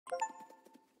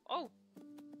Oh!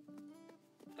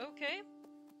 Okay.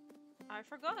 I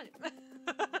forgot.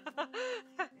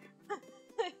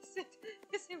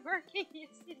 Is it working?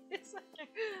 Yes, it is.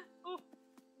 Oh,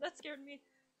 that scared me.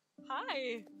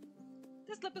 Hi!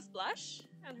 This Slipper Splash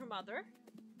and her mother.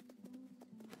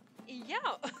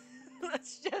 Yeah!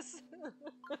 Let's just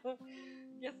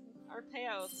get our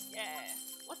payouts. Yeah!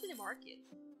 What's in the market?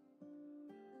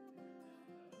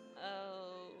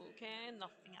 Okay,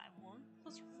 nothing I want.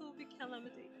 Claustrophobic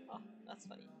calamity. Oh, that's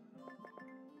funny.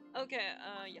 Okay,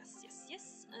 yes.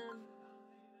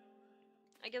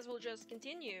 I guess we'll just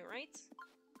continue, right?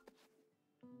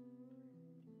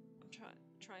 I'm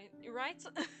trying. Right?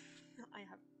 I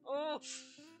have. Oh!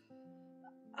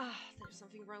 There's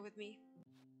something wrong with me.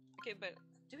 Okay, but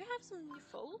do we have some new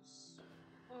foals?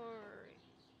 Or.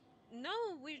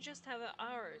 No, we just have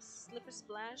ours. Slipper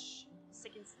Splash,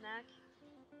 Second Snack,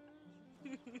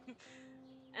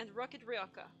 and Rocket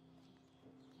Ryoka.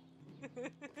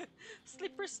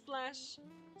 Slipper Splash,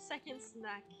 Second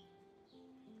Snack,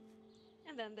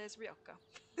 and then there's Ryoka.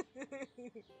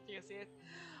 Do you see it?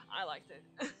 I liked it.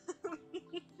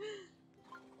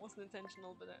 Wasn't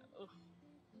intentional, but oh,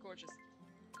 gorgeous.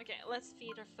 Okay, let's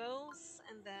feed our foals,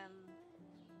 and then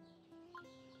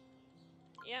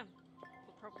yeah,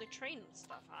 we'll probably train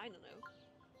stuff. I don't know.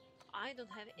 I don't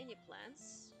have any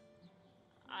plans.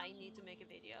 I need to make a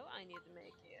video. I need to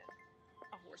make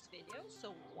a horse video,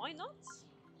 so why not?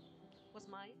 Was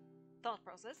my thought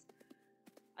process.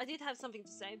 I did have something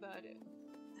to say, but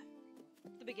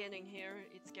the beginning here,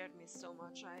 it scared me so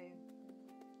much.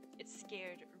 It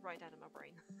scared right out of my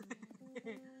brain.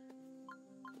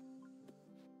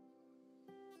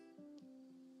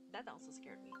 That also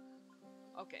scared me.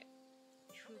 Okay,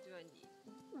 who do I need?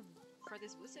 Ooh,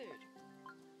 Freddy's Wizard.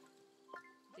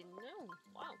 Didn't know.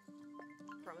 Wow.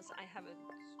 Promise I haven't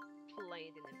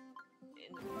played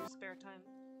in spare time.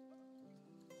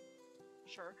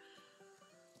 Sure.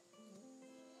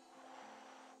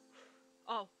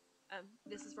 Oh,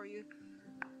 this is for you.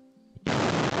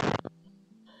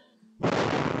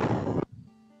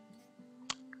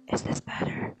 Is this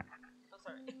better? I'm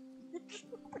sorry.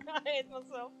 I hate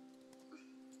myself.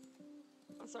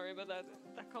 I'm sorry about that.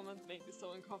 That comment made me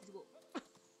so uncomfortable.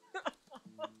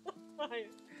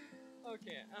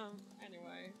 Okay,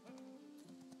 anyway.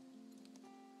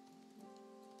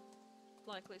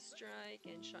 Likely Strike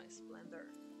and Shy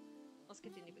Splendor. Let's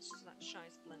continue with Shy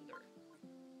Splendor.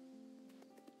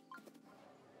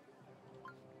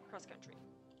 Cross country.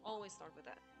 Always start with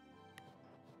that.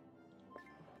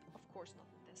 Of course not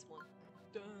with this one.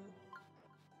 Duh.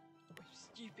 Oh,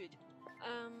 stupid.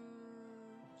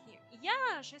 Here.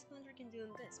 Yeah, Shy Splendor can do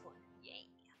in this one. Yay.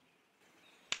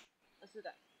 Let's do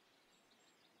that.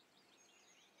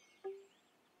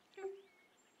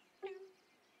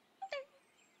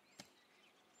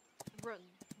 Run,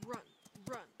 run,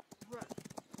 run, run.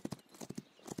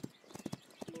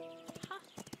 Huh.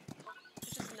 I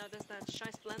just noticed that Shy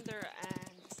Splendor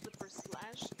and Slipper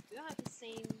Splash do have the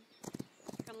same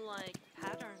kind of like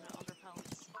pattern on their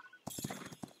pelts.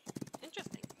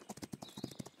 Interesting.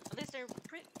 At least they're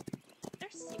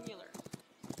similar.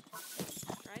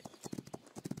 Right?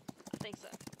 I think so.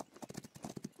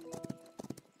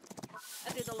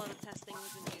 I did a lot of testing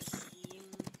with the new Steam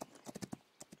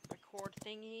record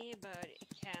thingy, but it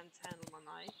can't handle my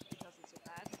mic because it's so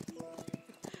bad.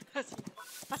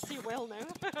 as you well know.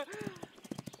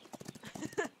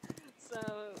 So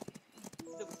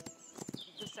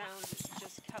the sound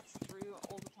just cuts through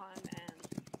all the time and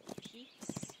peaks.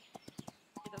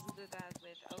 It doesn't do that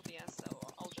with OBS, so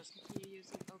I'll just continue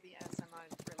using OBS and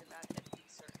I'm really bad editing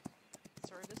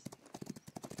service.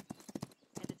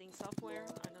 Editing software,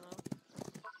 I don't know.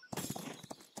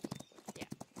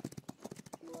 Yeah.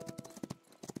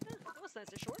 That was nice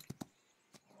and short.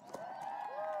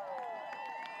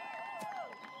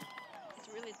 It's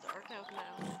really dark out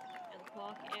now, and the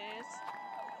clock is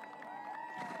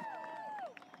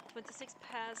 26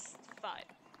 past 5.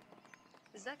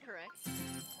 Is that correct?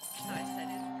 Should I set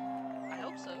it? I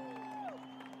hope so.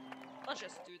 Let's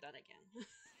just do that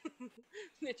again.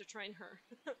 Need to train her.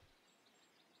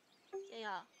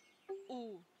 Yeah.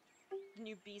 Ooh. The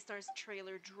new Beastars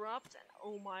trailer dropped, and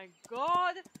oh my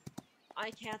god!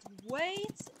 I can't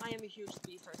wait! I am a huge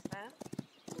Beastars fan.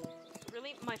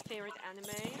 Really, my favorite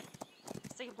anime.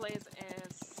 Second place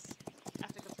is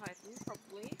Attack on Titan,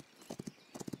 probably.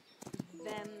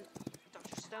 Then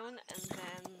Dr. Stone, and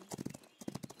then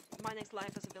My Next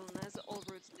Life as a Villainess, All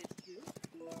Roads Lead to You.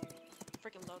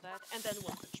 Freaking love that. And then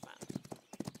One Punch Man.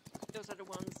 Those are the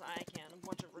ones I can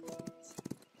watch and repeat.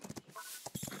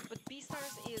 But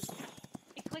Beastars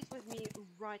it clicked with me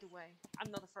right away.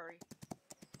 I'm not a furry.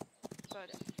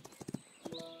 But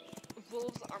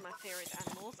wolves are my favorite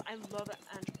animals. I love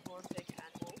anthropomorphic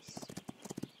animals,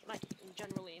 like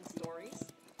generally in stories.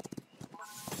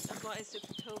 That's why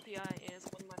Zootopia is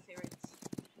one of my favorite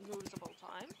movies of all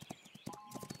time.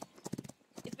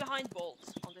 It's behind Bolt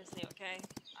on Disney, okay?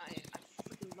 I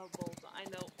freaking love Bolt. I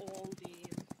know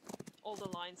all the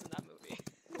lines in that movie.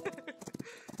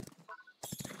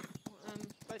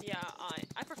 But yeah,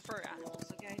 I prefer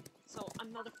animals, okay? So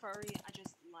I'm not a furry, I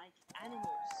just like animals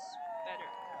better.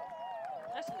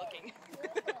 Nice looking.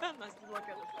 Nice to look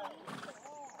at as well.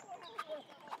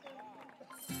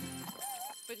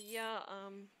 But yeah,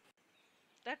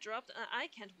 that dropped, and I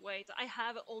can't wait. I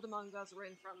have all the mangas right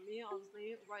in front of me,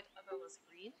 honestly, right above the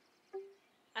screen.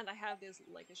 And I have this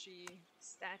Legacy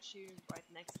statue right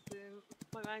next to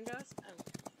my mangas, and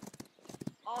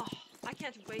oh, I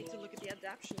can't wait to look at the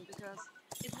adaptation because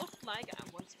it looked like, I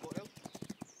won't spoil,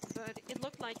 but it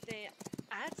looked like they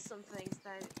add some things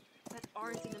that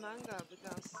aren't in the manga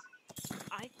because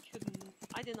I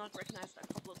did not recognize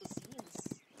a couple of the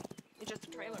scenes in just the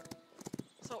trailer.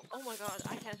 So, oh my god,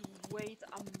 I can't wait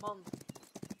a month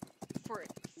for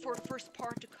the first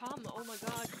part to come. Oh my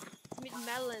god, to meet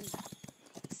Melon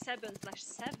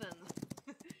 7/7.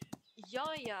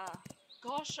 Yaya,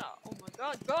 Gosha, oh my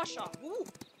god, Gosha, woo!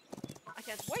 I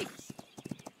can't wait!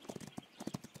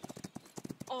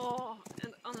 Oh,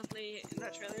 and honestly, in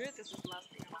that trailer, this is the last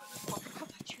thing I'm gonna talk about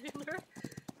that trailer.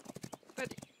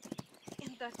 But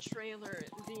in that trailer,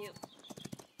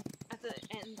 at the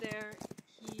end there,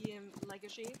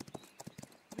 Legacy,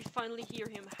 we finally hear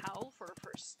him howl for the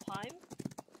first time,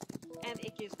 and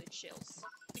it gives me chills.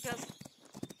 Because,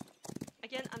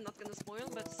 again, I'm not gonna spoil,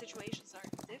 but the situations are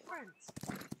different.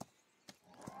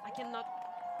 I cannot...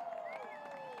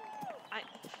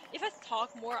 If I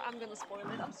talk more, I'm gonna spoil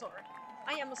it, I'm sorry.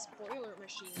 I am a spoiler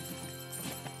machine.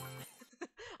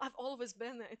 I've always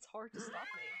been, it's hard to stop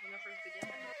me when I first begin.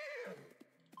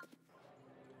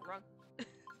 Run.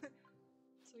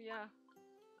 So yeah,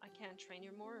 I can't train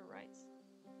you more, right?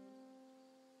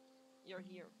 You're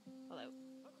here. Hello.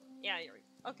 Yeah, you're here.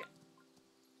 Okay.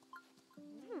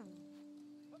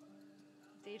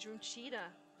 Daydream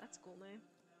Cheetah. That's a cool name.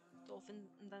 Dolphin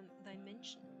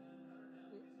Dimension.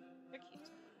 You're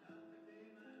cute.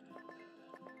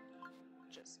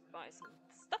 Just buy some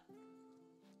stuff.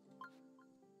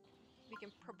 We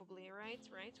can probably, right.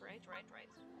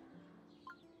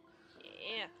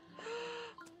 Yeah.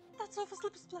 That's off a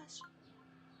Slip Splash.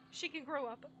 She can grow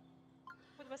up.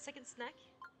 What about second snack?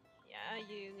 Yeah,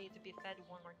 you need to be fed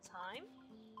one more time.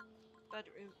 But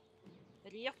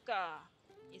Ryoka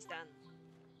is done.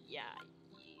 Yeah.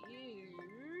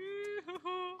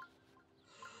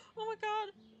 Oh my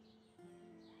god.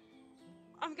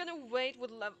 I'm gonna wait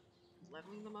with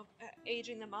leveling them up,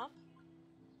 aging them up,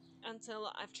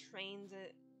 until I've trained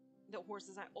the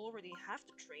horses I already have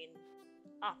to train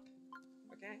up.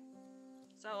 Okay?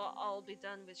 So I'll be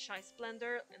done with Shy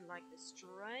Splendor and Likely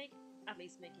Strike, at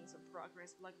least making some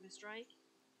progress with Likely Strike.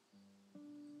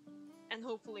 And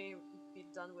hopefully be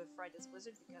done with Friday's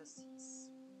Wizard because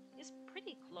he's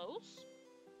pretty close.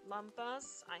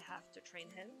 Lampas, I have to train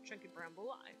him. Chunky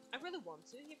Bramble, I really want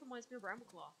to. He reminds me of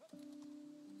Brambleclaw.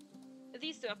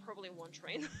 These two I probably won't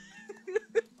train.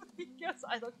 Because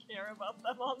I don't care about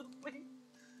them, honestly.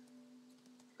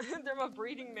 They're my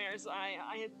breeding mares. I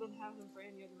don't have them for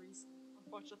any other reason,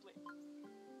 unfortunately.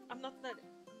 I'm not that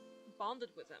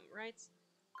bonded with them, right?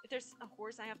 If there's a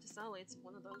horse I have to sell, it's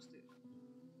one of those two.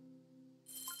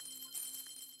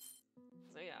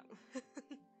 So yeah.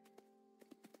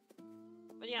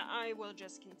 But yeah, I will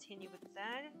just continue with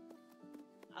that.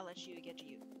 I'll let you get to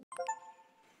you.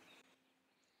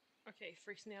 Okay,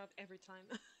 freaks me out every time.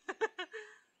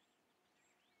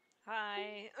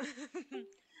 Hi!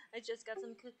 I just got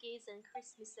some cookies and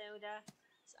Christmas soda,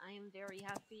 so I am very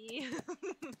happy.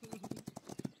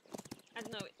 I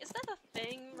don't know, is that a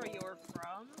thing where you're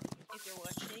from, if you're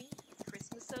watching?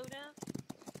 Christmas soda?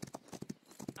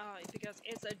 Because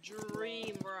it's a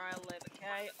dream where I live,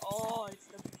 okay? Oh, it's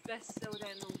the best soda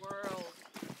in the world.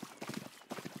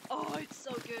 Oh, it's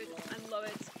so good. I love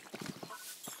it.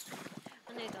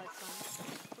 And I got some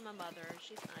from my mother.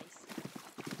 She's nice.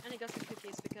 And I got some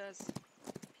cookies because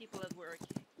people at work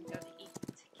got to eat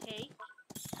cake.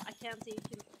 I can't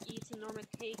eat some normal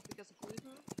cake because of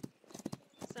gluten.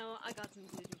 So I got some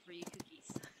gluten-free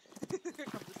cookies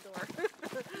from the store.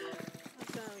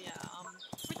 So yeah, I'm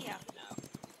pretty happy now.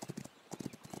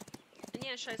 And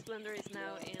yeah, Shy Splendor is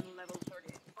now in level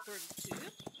 32.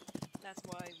 That's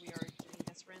why we are doing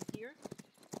this run here.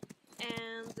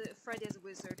 And Friday's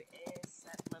Wizard is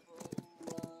at level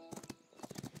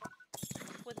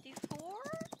 24,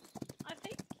 I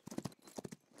think?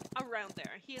 around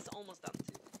there. He is almost done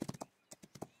too.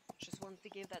 Just wanted to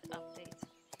give that update.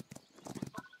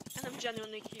 And I'm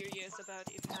genuinely curious about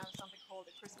if you have something called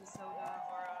a Christmas soda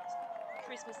or a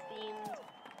Christmas themed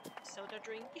soda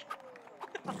drink.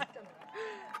 I don't know.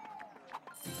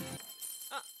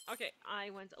 Oh, okay, I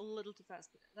went a little too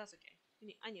fast, but that's okay.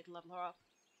 I need to level her up.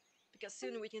 Because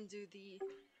soon we can do the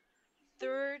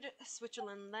 3rd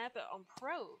Switzerland lab on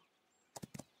Pro.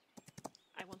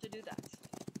 I want to do that.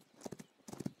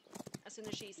 As soon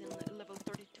as she's in level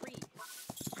 33.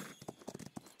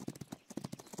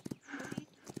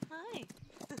 Hi!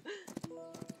 I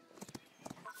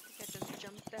think I just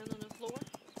jumped down on the floor.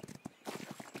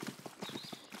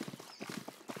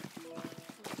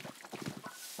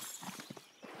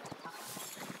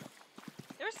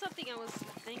 There's something I was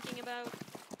thinking about.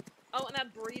 Oh, and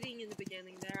that breathing in the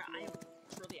beginning there, I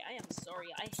am sorry.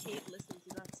 I hate listening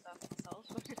to that stuff myself.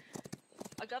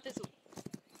 I got this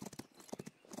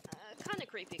kind of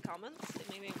creepy comment. It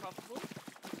made me uncomfortable.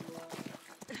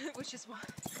 Which is why,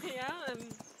 yeah,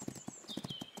 and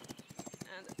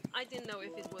I didn't know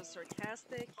if it was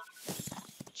sarcastic,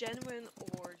 genuine,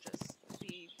 or just to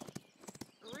be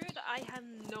rude. I have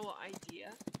no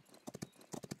idea.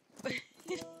 But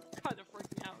it kind of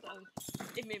freaked me out, and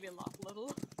it made me laugh a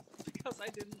little, because I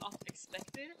did not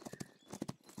expect it.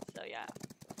 So yeah,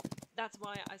 that's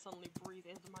why I suddenly breathed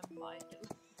into my mic, and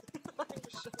I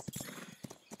was just...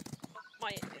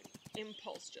 my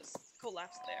impulse just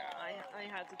collapsed there. I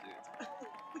had to do it.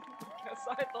 Because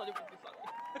I thought it would be funny.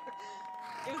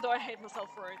 Even though I hate myself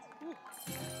for it. Ooh.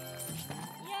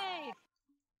 Yay!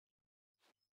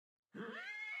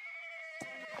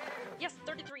 Yes,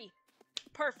 33!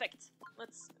 Perfect!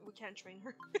 We can train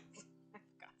her. I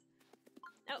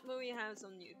forgot. Now we have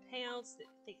some new payouts.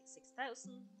 Take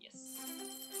 6,000. Yes.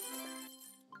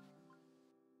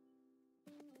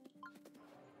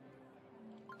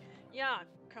 Yeah,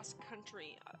 cross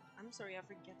country. I'm sorry, I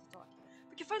forget to talk.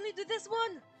 We can finally do this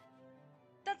one!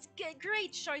 That's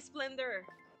great, Shy Splendor!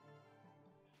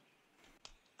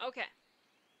 Okay.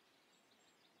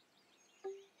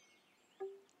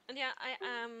 And yeah, I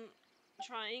am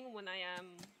trying when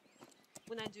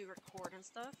I do record and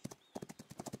stuff.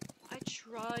 I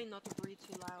try not to breathe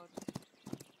too loud.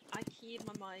 I keep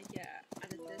my mic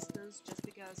at a distance just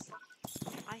because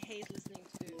I hate listening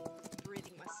to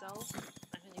breathing myself.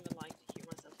 I don't even like to hear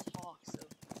myself talk, so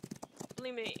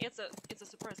believe me, it's a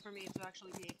surprise for me to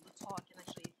actually be able to talk and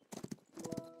actually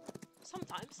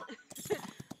sometimes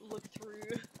look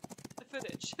through the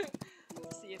footage to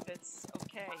see if it's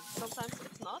okay. Sometimes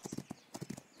it's not,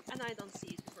 and I don't see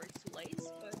it before it's too late,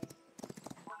 but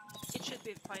it should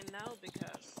be fine now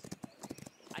because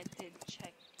I did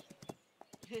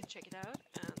check it out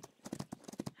and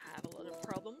have a lot of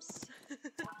problems.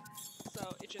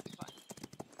 So it should be fine.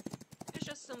 It's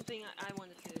just something I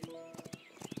wanted to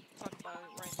talk about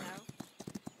right now.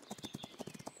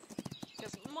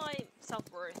 Because my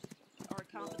self-worth or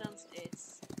confidence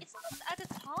it's not at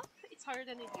the top. It's higher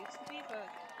than it used to be, but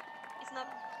it's not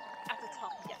at the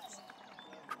top yet.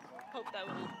 Hope that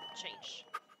will change.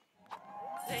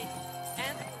 Okay.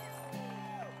 And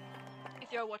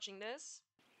if you're watching this,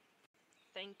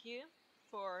 thank you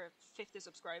for 50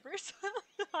 subscribers.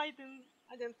 I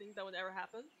didn't think that would ever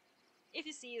happen. If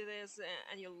you see this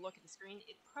and you look at the screen,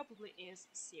 it probably is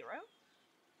 0.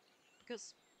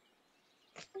 Because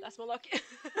that's my luck.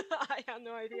 I have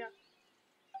no idea.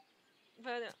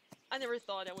 But I never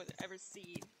thought I would ever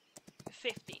see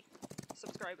 50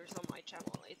 subscribers on my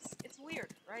channel. It's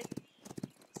weird, right?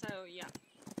 So yeah,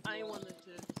 I wanted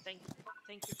to thank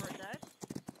you for that.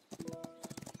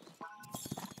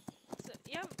 So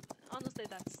yeah, honestly,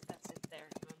 that's it there.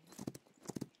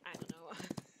 I don't know.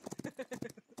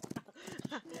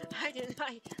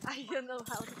 I don't know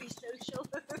how to be social.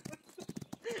 But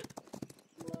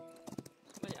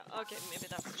yeah, okay, maybe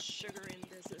that's sugar in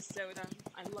this soda.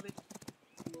 I love it.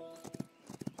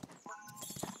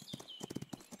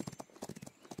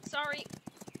 Sorry.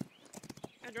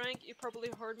 I drank, you probably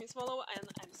heard me swallow, and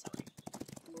I'm sorry.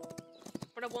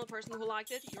 For the one person who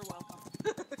liked it, you're welcome.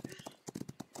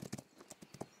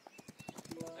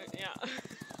 Yeah.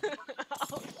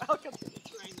 I'll continue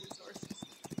trying resources.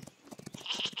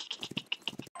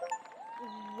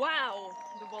 Wow!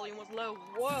 The volume was low.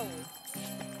 Whoa!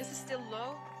 Is it still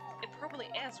low? It probably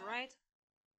is, right?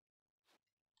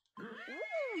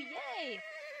 Ooh, yay!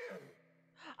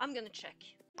 I'm gonna check.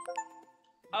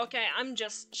 Okay, I'm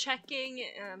just checking.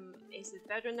 Is it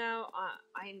better now?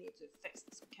 I need to fix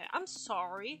this. Okay, I'm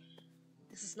sorry.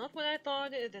 This is not what I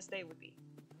thought this day would be.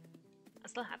 I'm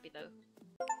still happy though.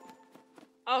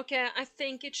 Okay, I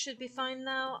think it should be fine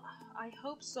now. I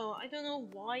hope so. I don't know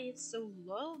why it's so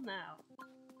low now.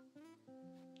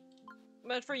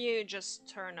 But for you, just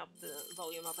turn up the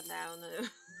volume up and down.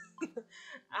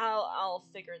 I'll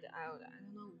figure it out. I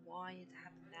don't know why it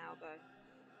happened now, but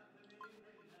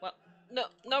well,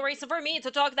 no reason for me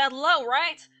to talk that low,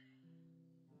 right?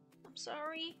 I'm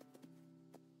sorry.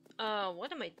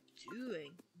 What am I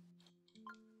doing?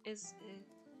 Is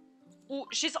it... Ooh,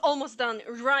 she's almost done.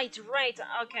 Right.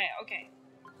 Okay.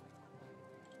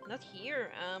 Not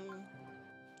here.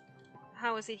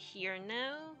 How is it here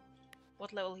now?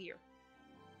 What level here?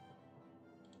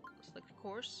 Select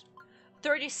course.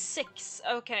 36.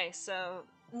 Okay, so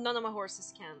none of my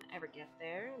horses can ever get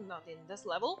there. Not in this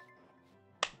level.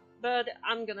 But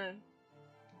I'm gonna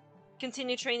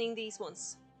continue training these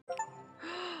ones.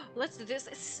 Let's do this.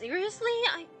 Seriously?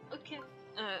 Okay.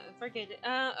 Forget it.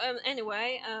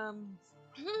 Anyway,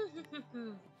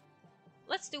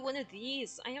 let's do one of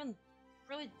these. I haven't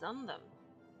really done them.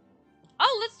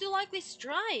 Oh, let's do Likely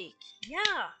Strike.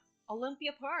 Yeah,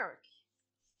 Olympia Park.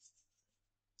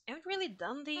 I haven't really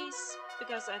done these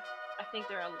because I think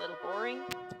they're a little boring.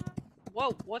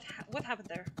 Whoa, what happened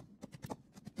there?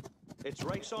 It's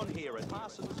race on here at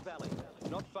Parsons Valley.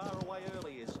 Not far away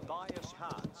early is Bias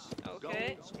Hearts.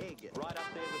 Okay. Gold's Egg right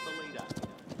up there with the leader.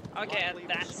 Okay, Likely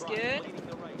that's Strike good. leading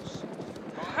the race.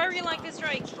 Hurry, Likely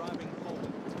Strike. Driving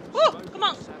forward. Woo! Come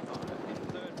on. Sapphire in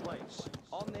third place.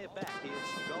 On their back is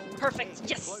Gold's Perfect. Egg,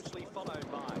 Yes. closely followed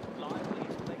by Lively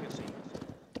Legacy.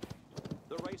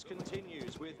 The race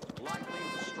continues with Likely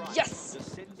Strike. Yes.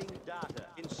 Descending Data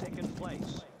in second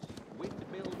place.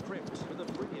 Windmill Crypt with a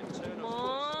brilliant turn Come of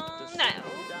on foot. now.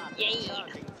 Descending Data Yeah.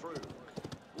 charging through.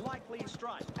 Likely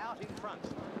Strike out in front.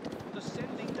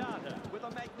 Descending Data with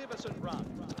a magnificent run.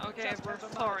 Okay, Just we're has a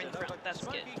far in margin front. over That's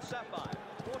good. Smoky Sapphire.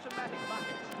 Automatic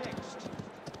Bucket next. That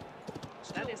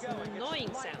Still is going, an it's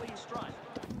annoying Likely sound. Strike.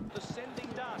 Descending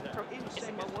Data in Is it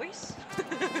second. my voice?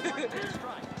 Likely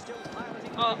Strike still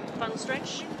piloting Oh, the lead. final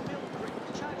stretch. Windmill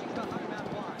Crypt charging for home out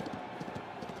wide.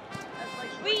 As they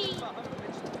Whee! straighten for home,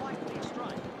 it's Likely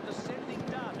Strike. Descending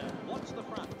Data wants the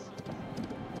front.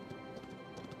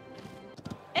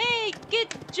 Hey,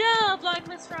 good job,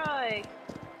 Likely Strike.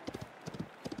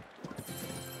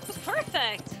 That was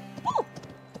perfect. Woo!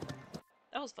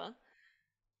 That was fun.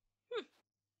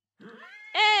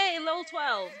 Hey, level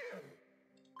 12.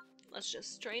 Let's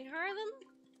just train her then.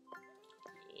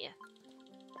 Yeah.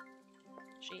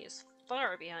 She is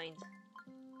far behind.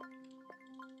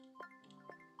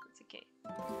 It's okay.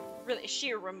 Really,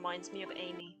 she reminds me of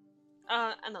Amy.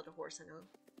 Another horse I know.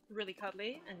 Really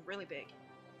cuddly and really big.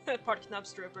 Part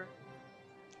Knabstrooper.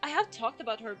 I have talked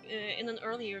about her in an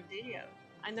earlier video.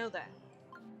 I know that.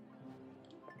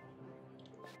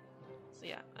 So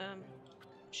yeah,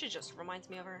 she just reminds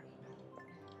me of her.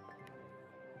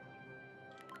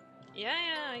 Yeah,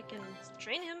 I can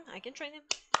train him. I can train him.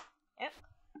 Yep.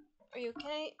 Are you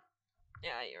okay?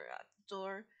 Yeah, you're at the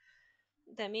door.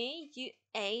 Demi, you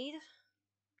ate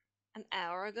an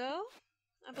hour ago,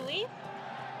 I believe.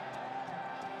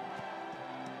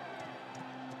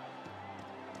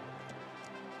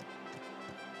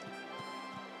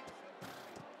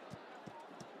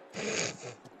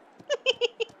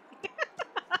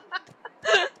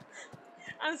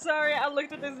 I'm sorry, I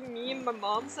looked at this meme my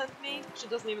mom sent me. She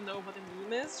doesn't even know what a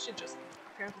meme is. She just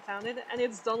apparently found it. And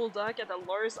it's Donald Duck at the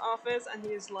lawyer's office, and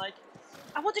he's like,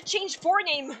 I want to change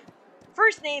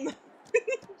first name.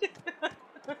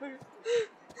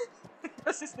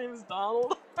 Because his name is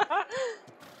Donald.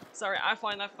 Sorry, I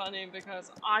find that funny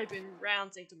because I've been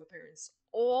ranting to my parents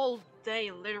all day,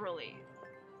 literally,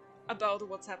 about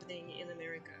what's happening in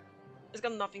America. It's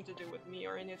got nothing to do with me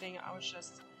or anything. I was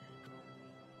just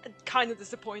kind of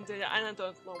disappointed, and I don't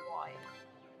know why.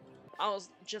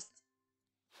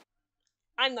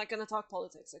 I'm not gonna talk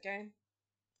politics, okay?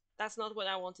 That's not what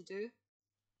I want to do.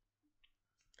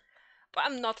 But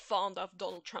I'm not fond of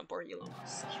Donald Trump or Elon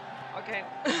Musk, okay?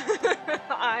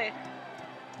 I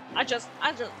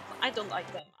don't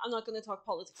like them. I'm not gonna talk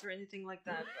politics or anything like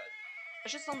that, but I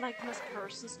just don't like them as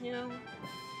persons, you know?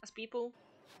 As people.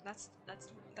 That's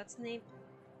the name.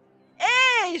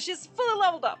 Hey! She's fully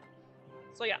leveled up!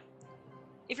 So yeah.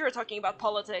 If you're talking about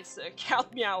politics,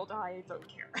 count me out, I don't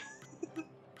care.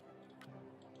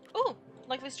 Oh,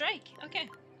 Likely Strike, okay.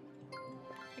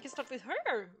 We can start with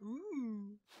her.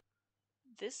 Ooh.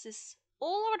 This is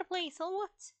all over the place, or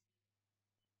what?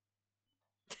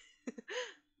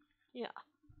 Yeah.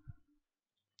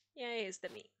 Yeah, it's the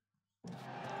me.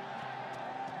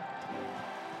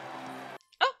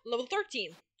 Oh, level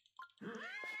 13.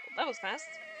 That was fast.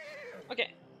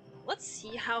 Okay, let's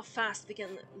see how fast we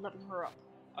can level her up.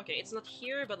 Okay, it's not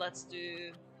here, but let's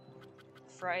do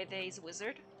Friday's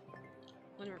Wizard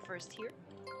when we're first here.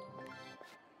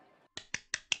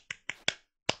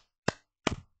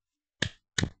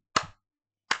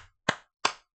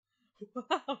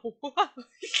 Wow, wow.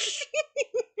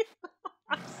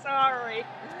 I'm sorry.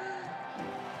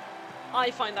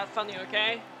 I find that funny,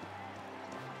 okay?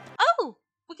 Oh!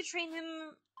 We can train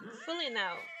him fully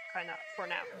now, kinda, for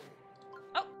now.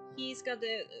 Oh, he's got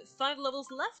the 5 levels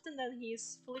left and then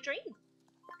he's fully trained.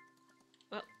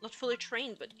 Well, not fully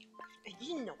trained, but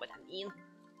you know what I mean.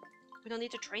 We don't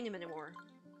need to train him anymore.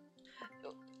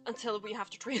 Until we have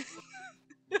to train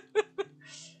him.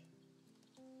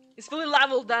 He's fully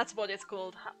leveled, that's what it's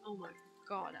called. Oh my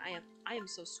god, I am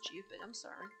so stupid, I'm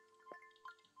sorry.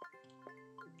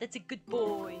 That's a good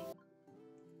boy.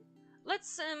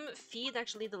 Let's feed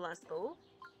actually the last bowl.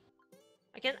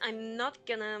 Again, I'm not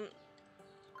gonna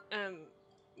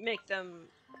make them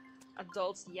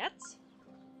adults yet.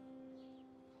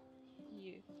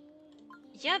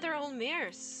 Yeah, they're all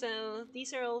mares, so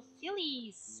these are all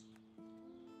fillies.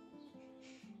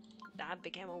 That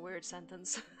became a weird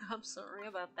sentence. I'm sorry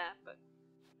about that, but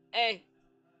hey,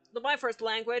 not my first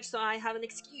language, so I have an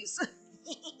excuse.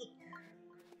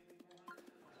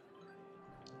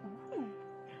 Ooh,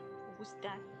 what was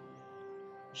that?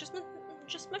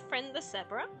 Just my friend the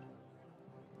zebra.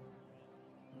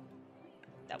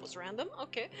 That was random.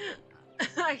 Okay.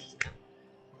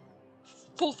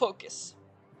 Full focus.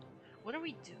 What are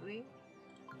we doing?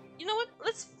 You know what?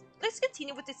 Let's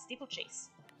continue with this steeplechase.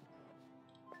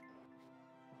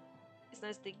 It's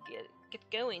nice to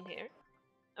get going here.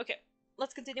 Okay,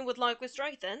 let's continue with Likely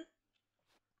Strike then.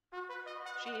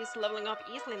 She's leveling up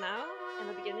easily now in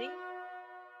the beginning.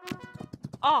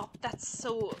 Oh, that's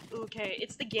so okay.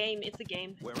 It's the game. It's the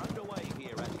game. We're underway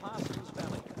here at Parsons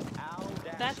Valley.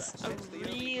 That's a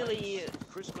really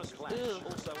Christmas Clash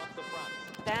also up the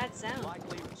front. Bad sound.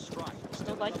 Likely Strike.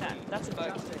 Don't like that. That's a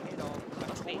bug. Just ahead of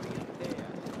Must be. Infinite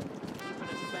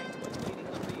Banquet leading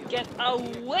the field. Get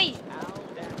away! Owl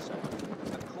Dancer.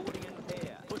 Accordion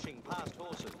pair pushing past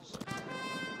horses.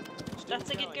 Still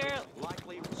That's a good going. girl.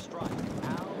 Likely Strike.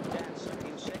 Owl Dancer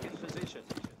in second position.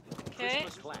 Okay.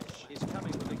 Christmas Clash is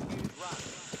coming with a huge run.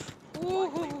 Ooh.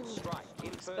 Likely Strike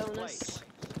in first Bonus. place.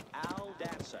 Owl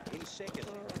Dancer in second.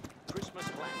 Christmas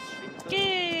Clash in third.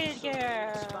 Good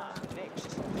girl. Spark next.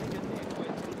 Neck and neck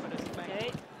with Infinite Banquet. Okay.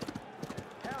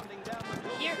 Pounding down the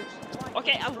course, Here. it's Likely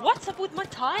Okay, Strike. what's up with my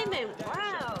timing? Dancer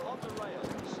Wow. on the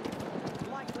rails.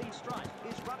 Likely Strike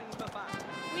is running for fun.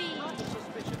 Whee. Not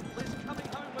Suspicion is coming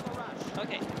home with a rush.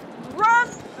 Okay. Run!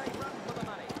 They run for the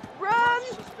money. Run!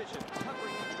 Suspicion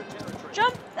covering extra territory.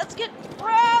 Jump! That's good.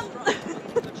 Run! Strike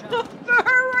leading the charge.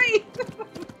 Hurry!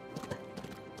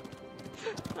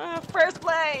 First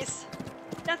place!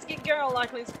 That's good girl,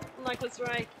 Likely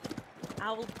Strike.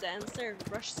 Owl Dancer,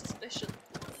 Rush Suspicion.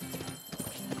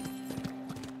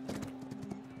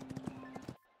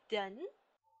 Done?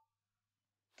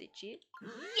 Did you?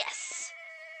 Yes!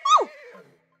 Oh!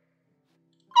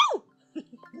 Oh!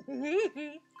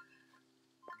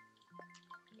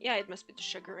 Yeah, it must be the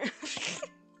sugar.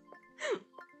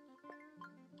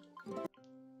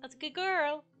 That's a good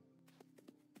girl.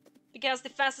 Because the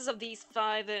fastest of these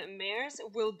 5 mares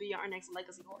will be our next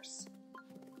legacy horse.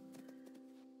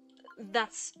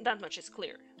 That much is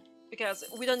clear. Because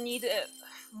we don't need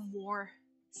more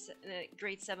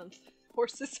grade 7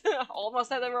 horses.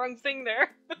 Almost had the wrong thing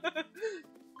there.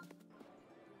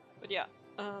 But yeah.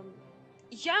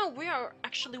 Yeah, we are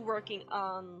actually working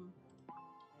on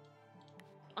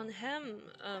him.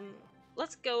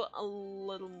 Let's go a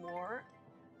little more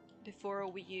before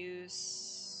we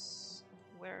use...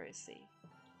 Where is he?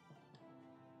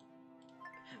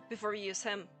 Before we use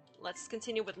him, let's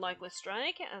continue with Likely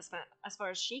Strike as far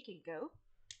as she can go.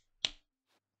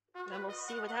 Then we'll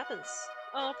see what happens.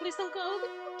 Oh, please don't go!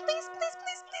 Please, please,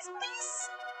 please, please, please!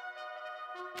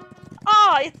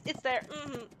 Ah, oh, it's there.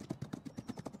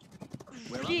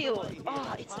 Real.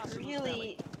 Oh, it's a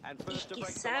really icky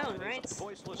sound, right?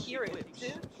 You hear it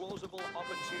too. Plausible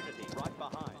opportunity right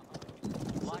behind.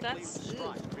 So that's...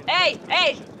 Hey!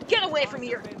 Hey! Get away from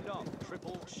here!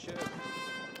 Triple shirt.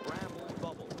 Bramble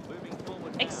bobble. Moving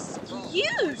forward now.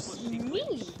 Excuse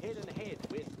me! Head and head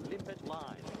with Limpet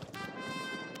Line.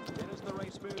 Then as the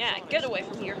race moves Yeah, on, get away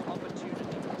from here. Opportunity.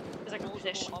 Because I can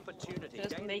position. Opportunity.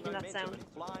 Just Gaining making that momentum sound. and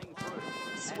flying through.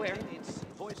 I swear. And then it's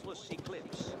voiceless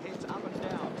eclipse. Heads up and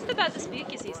down. It's too bad the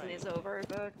spooky season is over,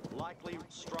 but... Likely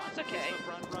Strike It's okay. is the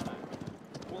front runner.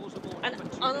 Plausible And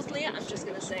opportunity honestly, in I'm just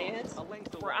gonna single say spot, it. a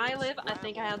length where I live, I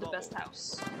think I had the best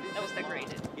house that was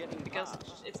decorated, because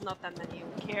it's not that many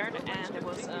who cared, and it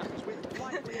was a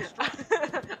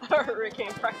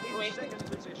hurricane practically.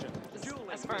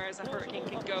 As far as a hurricane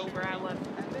can go where I live,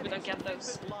 we don't get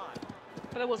those.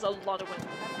 But it was a lot of wind.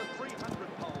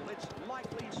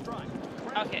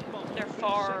 Okay, they're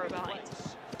far behind.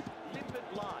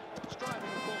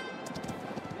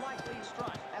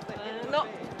 No!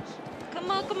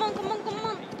 Come on, come on, come on, come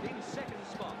on!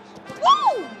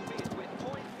 Woo!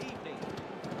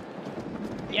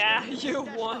 Yeah, you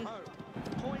won.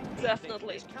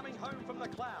 Definitely.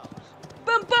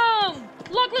 Boom, boom!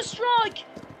 Luckless strike!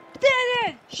 Did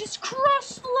it! She's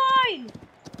crossed the line!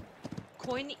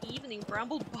 Coin evening,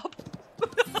 Bramble Bob.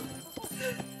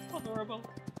 Horrible.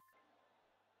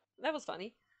 That was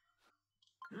funny.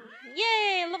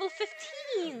 Yay! Level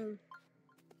 15!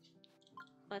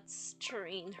 Let's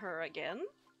train her again.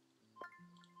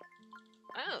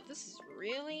 Oh, this is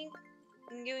really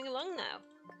going along now.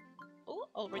 Oh,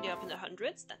 already up in the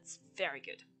hundreds. That's very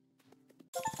good.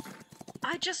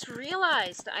 I just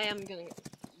realized I am gonna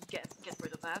get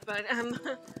rid of that, but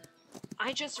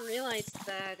I just realized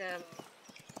that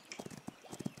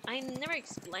I never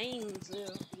explained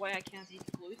why I can't eat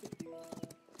gluten.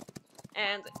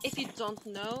 And if you don't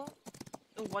know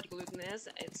what gluten is,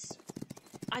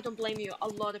 I don't blame you. A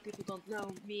lot of people don't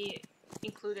know, me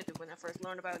included when I first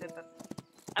learned about it, but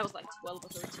I was like 12 or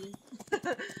 13.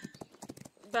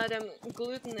 But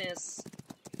gluten is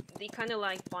the kind of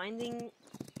like binding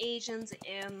agent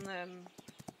in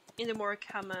the more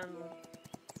common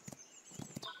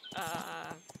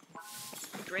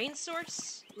grain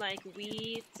source, like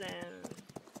wheat and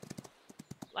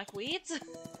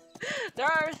There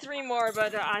are 3 more,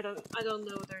 but I don't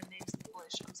know their names in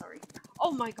English. I'm sorry.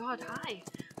 Oh my god, hi!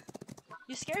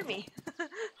 You scared me.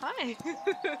 Hi.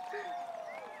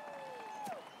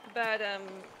 But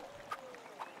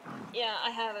yeah, I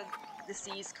have a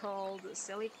disease called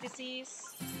celiac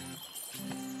disease.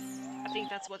 I think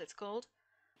that's what it's called,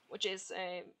 which is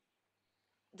a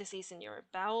disease in your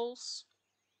bowels.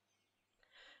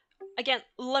 Again,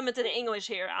 limited English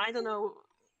here. I don't know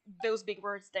those big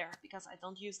words there because I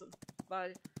don't use them.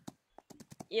 But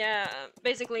yeah,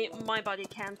 basically my body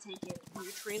can't take in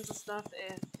nutrients and stuff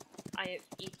if I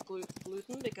eat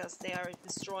gluten because they are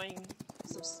destroying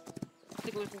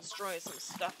the gluten destroys some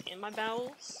stuff in my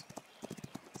bowels.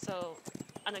 So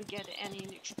I don't get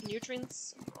any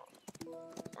nutrients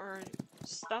or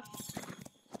stuff.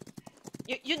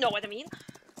 You know what I mean?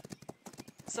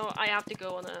 So I have to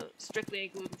go on a strictly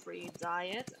gluten-free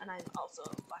diet, and I'm also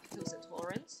lactose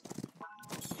intolerant.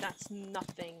 That's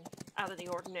nothing out of the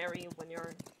ordinary when you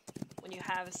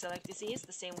have a celiac disease.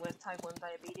 The same with type 1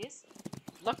 diabetes.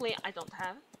 Luckily, I don't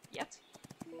have yet.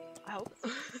 I hope.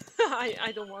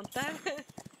 I don't want that.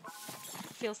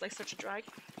 Feels like such a drag.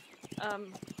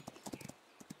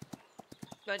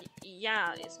 But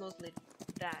yeah, it's mostly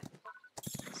that.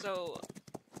 So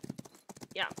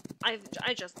yeah,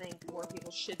 I just think more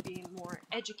people should be more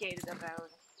educated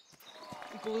about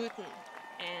gluten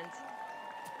and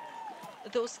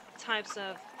those types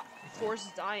of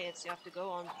forced diets you have to go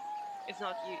on. If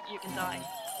not, you can die.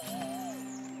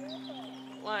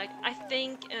 Like, I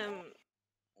think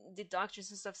the doctors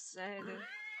and stuff said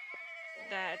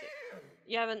that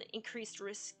you have an increased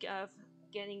risk of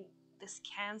getting this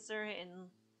cancer in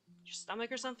your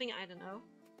stomach or something, I don't know.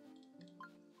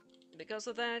 Because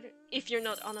of that, if you're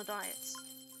not on a diet.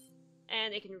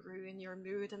 And it can ruin your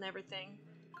mood and everything.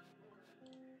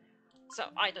 So,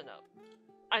 I don't know.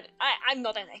 I'm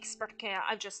not an expert, okay?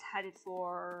 I've just had it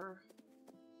for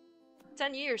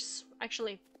 10 years,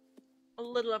 actually. A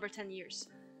little over 10 years.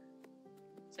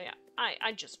 So yeah,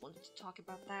 I just wanted to talk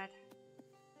about that.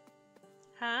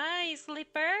 Hi,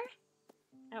 Slipper!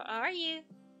 How are you?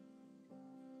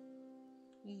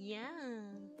 Yeah.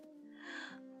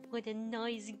 What a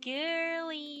nice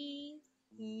girly!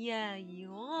 Yeah,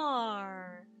 you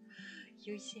are.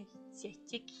 You're such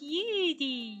a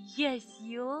cutie. Yes,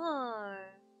 you are.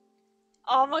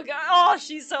 Oh my god! Oh,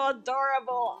 she's so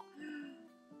adorable.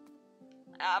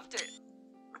 After,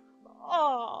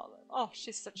 oh,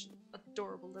 she's such an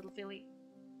adorable little filly.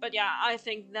 But yeah, I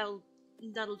think that'll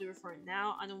do it for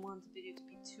now. I don't want the video to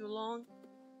be too long.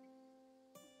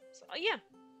 So yeah,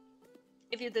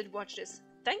 if you did watch this,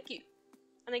 thank you.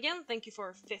 And again, thank you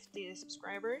for 50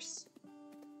 subscribers.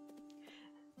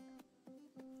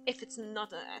 If it's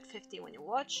not at 50 when you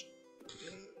watch,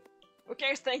 who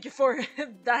cares? Thank you for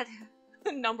that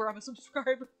number of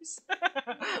subscribers.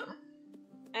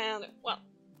 And, well,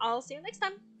 I'll see you next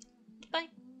time. Bye.